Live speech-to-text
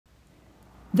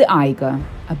The Eiger,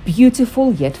 a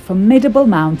beautiful yet formidable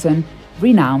mountain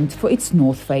renowned for its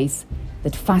north face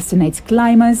that fascinates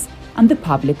climbers and the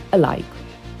public alike.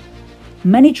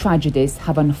 Many tragedies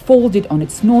have unfolded on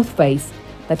its north face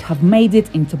that have made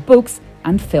it into books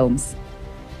and films.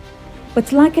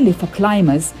 But luckily for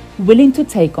climbers willing to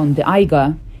take on the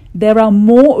Eiger, there are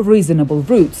more reasonable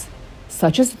routes,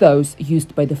 such as those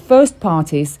used by the first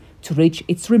parties to reach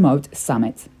its remote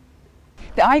summit.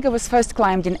 The Eiger was first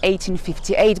climbed in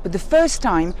 1858, but the first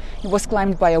time it was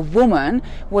climbed by a woman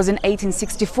was in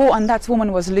 1864, and that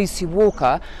woman was Lucy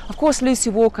Walker. Of course, Lucy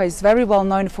Walker is very well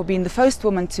known for being the first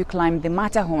woman to climb the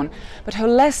Matterhorn, but her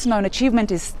less known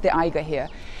achievement is the Eiger here.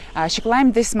 She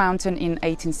climbed this mountain in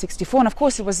 1864, and of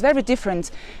course it was very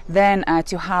different then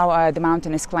to how the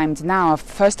mountain is climbed now.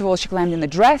 First of all, she climbed in a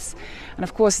dress, and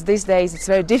of course these days it's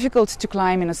very difficult to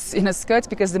climb in a skirt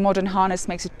because the modern harness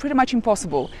makes it pretty much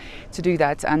impossible to do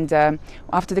that. And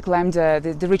after they climbed,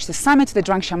 they reached the summit, they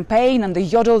drank champagne and they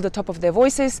yodeled at the top of their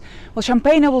voices. Well,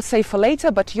 champagne I will save for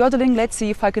later, but yodeling, let's see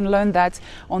if I can learn that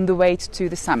on the way to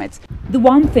the summit. The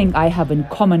one thing I have in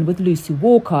common with Lucy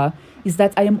Walker is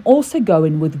that I am also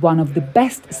going with one of the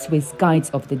best Swiss guides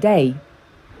of the day.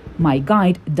 My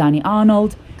guide, Dani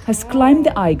Arnold, has climbed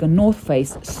the Eiger North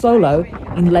Face solo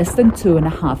in less than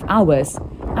 2.5 hours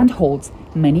and holds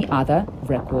many other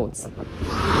records.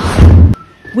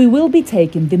 We will be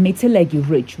taking the Mittellegi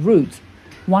Ridge route,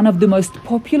 one of the most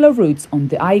popular routes on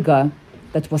the Eiger,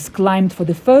 that was climbed for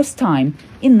the first time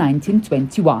in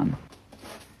 1921.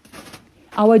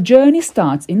 Our journey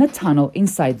starts in a tunnel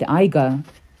inside the Eiger.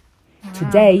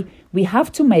 Today, we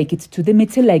have to make it to the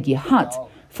Mittellegi hut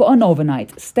for an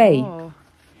overnight stay.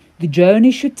 The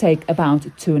journey should take about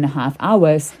 2.5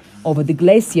 hours over the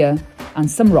glacier and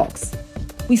some rocks.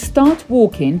 We start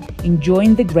walking,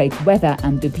 enjoying the great weather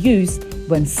and the views,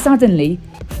 when suddenly,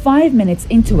 5 minutes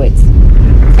into it,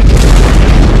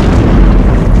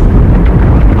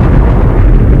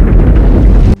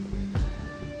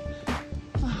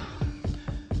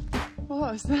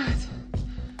 what was that?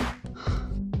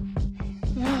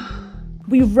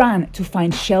 we ran to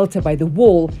find shelter by the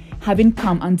wall, having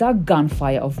come under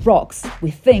gunfire of rocks. We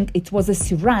think it was a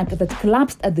serac that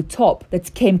collapsed at the top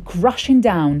that came crashing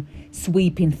down,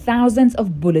 sweeping thousands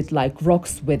of bullet-like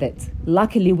rocks with it.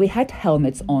 Luckily, we had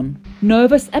helmets on.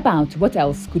 Nervous about what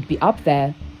else could be up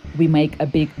there, we make a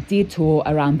big detour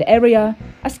around the area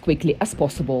as quickly as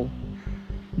possible.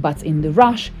 But in the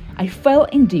rush, I fell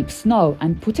in deep snow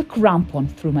and put a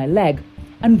crampon through my leg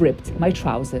and ripped my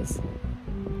trousers.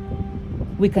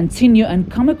 We continue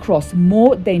and come across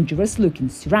more dangerous-looking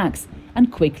seracs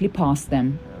and quickly pass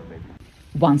them.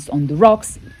 Once on the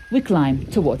rocks, we climb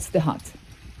towards the hut.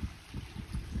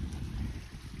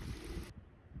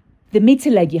 The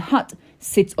Mittellegi hut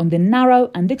sits on the narrow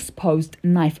and exposed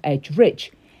knife-edge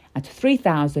ridge at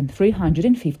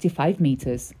 3,355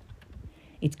 meters.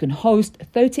 It can host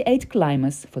 38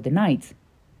 climbers for the night.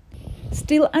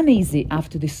 Still uneasy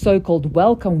after the so-called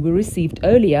welcome we received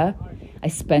earlier, I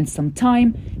spent some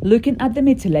time looking at the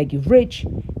Mittellegi ridge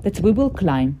that we will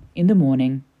climb in the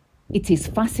morning. It is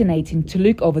fascinating to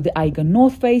look over the Eiger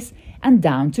North Face and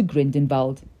down to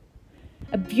Grindelwald.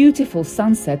 A beautiful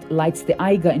sunset lights the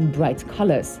Eiger in bright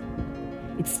colors.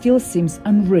 It still seems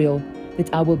unreal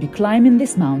that I will be climbing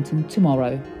this mountain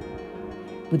tomorrow.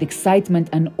 With excitement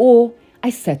and awe, I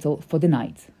settle for the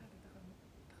night.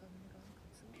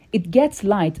 It gets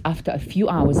light after a few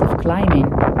hours of climbing.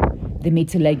 The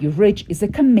Mittellegi ridge is a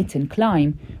committing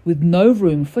climb with no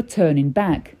room for turning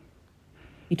back.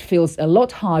 It feels a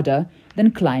lot harder than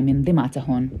climbing the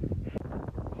Matterhorn.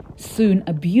 Soon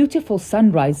a beautiful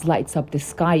sunrise lights up the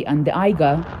sky and the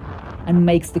Eiger and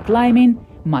makes the climbing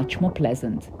much more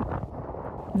pleasant.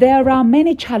 There are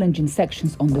many challenging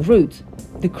sections on the route.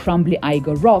 The crumbly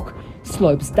Eiger rock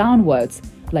slopes downwards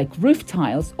like roof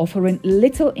tiles, offering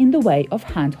little in the way of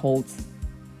handholds.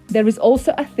 There is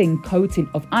also a thin coating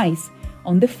of ice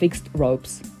on the fixed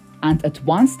ropes. And at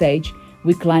one stage,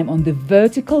 we climb on the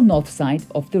vertical north side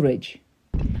of the ridge.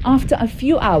 After a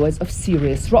few hours of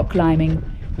serious rock climbing,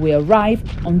 we arrive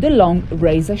on the long,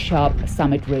 razor-sharp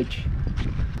summit ridge.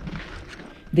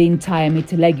 The entire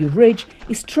Mittellegi ridge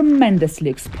is tremendously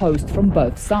exposed from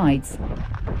both sides.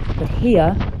 But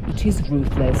here, it is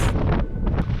ruthless.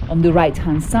 On the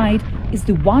right-hand side is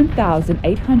the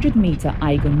 1,800-meter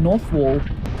Eiger North Wall,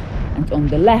 and on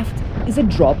the left is a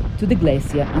drop to the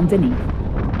glacier underneath.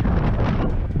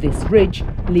 This ridge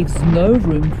leaves no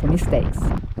room for mistakes.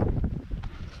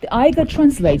 The Eiger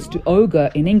translates to ogre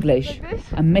in English,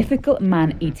 a mythical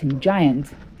man-eating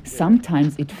giant.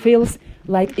 Sometimes it feels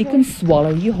like it can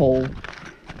swallow you whole.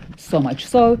 So much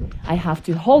so, I have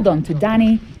to hold on to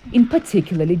Dani in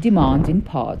particularly demanding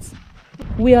parts.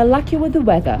 We are lucky with the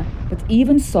weather, but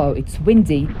even so it's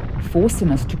windy,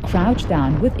 forcing us to crouch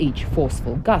down with each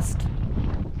forceful gust.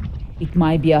 It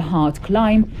might be a hard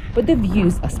climb, but the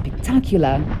views are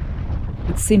spectacular.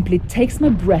 It simply takes my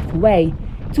breath away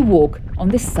to walk on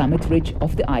the summit ridge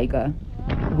of the Eiger.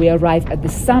 We arrive at the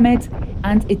summit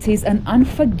and it is an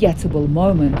unforgettable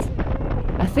moment.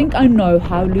 I think I know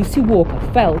how Lucy Walker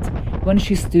felt when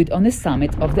she stood on the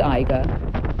summit of the Eiger.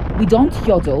 We don't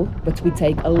yodel, but we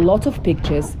take a lot of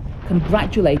pictures,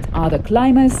 congratulate other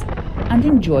climbers and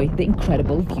enjoy the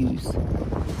incredible views.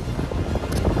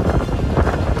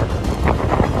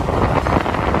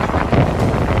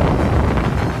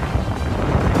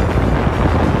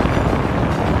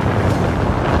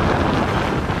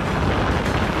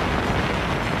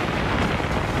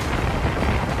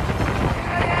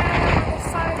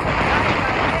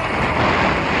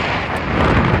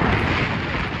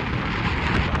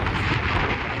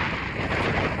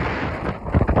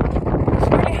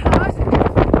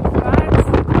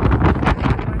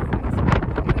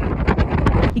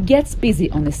 It gets busy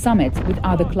on the summit with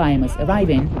other climbers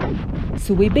arriving,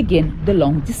 so we begin the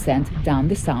long descent down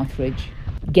the south ridge.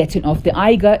 Getting off the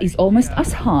Eiger is almost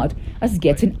as hard as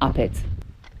getting up it.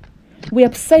 We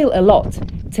upsail a lot,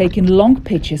 taking long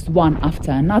pitches one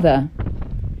after another.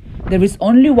 There is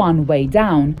only one way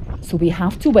down, so we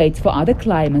have to wait for other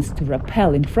climbers to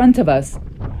rappel in front of us,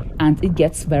 and it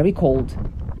gets very cold.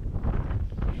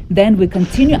 Then we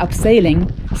continue upsailing,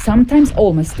 sometimes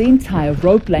almost the entire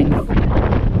rope length.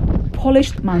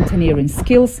 Polished mountaineering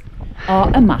skills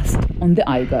are a must on the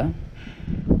Eiger.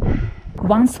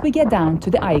 Once we get down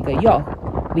to the Eiger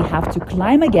Joch, we have to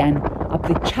climb again up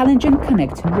the challenging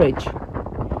connecting ridge.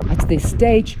 At this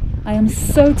stage, I am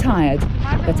so tired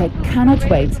that I cannot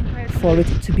wait for it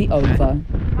to be over.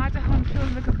 Matterhorn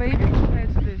feels like a baby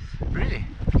compared to this. Really?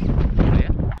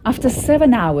 After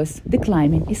 7 hours, the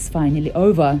climbing is finally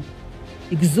over.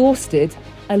 Exhausted,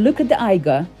 I look at the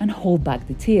Eiger and hold back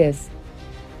the tears.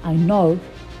 I know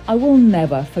I will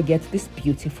never forget this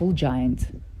beautiful giant.